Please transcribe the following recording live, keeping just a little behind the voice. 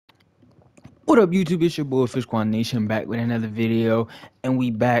What up, YouTube? It's your boy Fish2K22 back with another video, and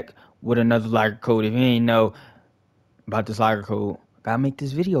we back with another liker code. If you ain't know about this liker code, gotta make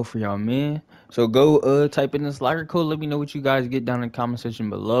this video for y'all, man. So go type in this liker code. Let me know what you guys get down in the comment section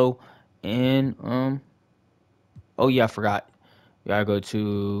below. And oh yeah, I forgot. You gotta go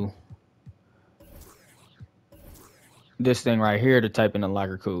to this thing right here to type in the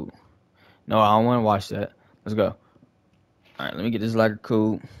liker code. No, I don't want to watch that. Let's go. All right, let me get this liker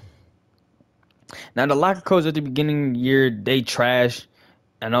code. Now the locker codes at the beginning of the year, they trash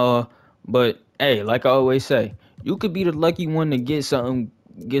and all, but hey, like I always say, you could be the lucky one to get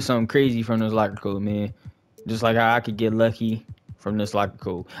something crazy from this locker code, man. Just like how I could get lucky from this locker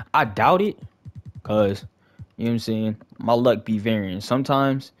code. I doubt it, cause you know what I'm saying, my luck be varying.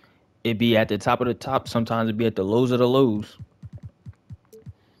 Sometimes it be at the top of the top, sometimes it be at the lows of the lows.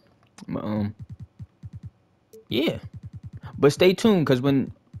 Yeah. But stay tuned, cause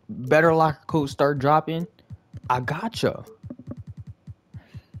when better locker codes start dropping, I gotcha.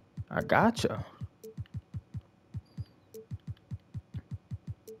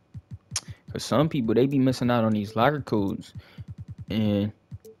 Cause some people, they be missing out on these locker codes. And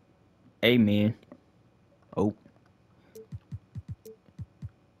hey, man. Oh.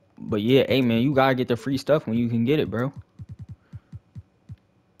 But yeah, hey man, you gotta get the free stuff when you can get it, bro.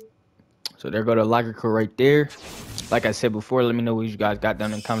 So there go the locker code right there. Like I said before, let me know what you guys got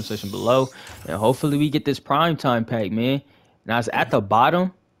down in the comment section below. And hopefully we get this Primetime pack, man. Now it's at the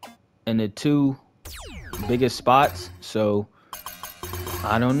bottom in the two biggest spots. So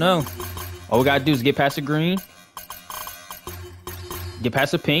I don't know. All we gotta do is get past the green. Get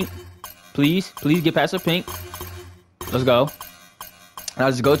past the pink. Please get past the pink. Let's go. Now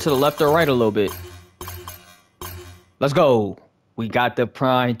just go to the left or right a little bit. Let's go. We got the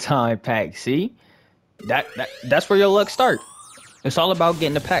Primetime pack. See? That's where your luck start. It's all about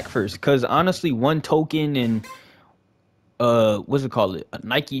getting the pack first. Cause honestly, one token and what's it called? A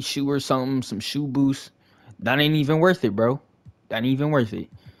Nike shoe or something, some shoe boost. That ain't even worth it, bro. That ain't even worth it.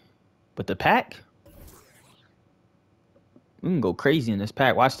 But the pack, we can go crazy in this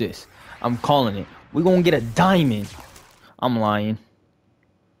pack. Watch this. I'm calling it. We're gonna get a diamond. I'm lying.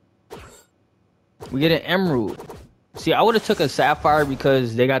 We get an emerald. See, I would have took a sapphire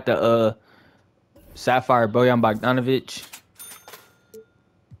because they got the sapphire Bojan Bogdanovic.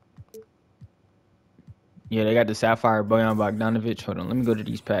 Yeah, they got the sapphire Bojan Bogdanovic. Hold on, let me go to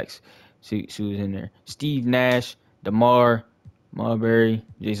these packs. See who's in there. Steve Nash, DeMar, Marbury,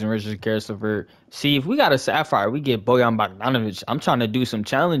 Jason Richards, Karis LeVert. See, if we got a sapphire, we get Bojan Bogdanovic. I'm trying to do some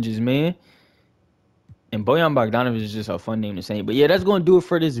challenges, man. And Bojan Bogdanovic is just a fun name to say. But yeah, that's going to do it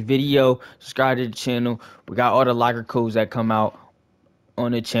for this video. Subscribe to the channel. We got all the locker codes that come out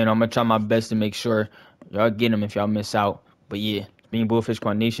on the channel. I'm going to try my best to make sure y'all get them if y'all miss out. But yeah, it's been your boy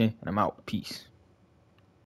Fish2K22, and I'm out. Peace.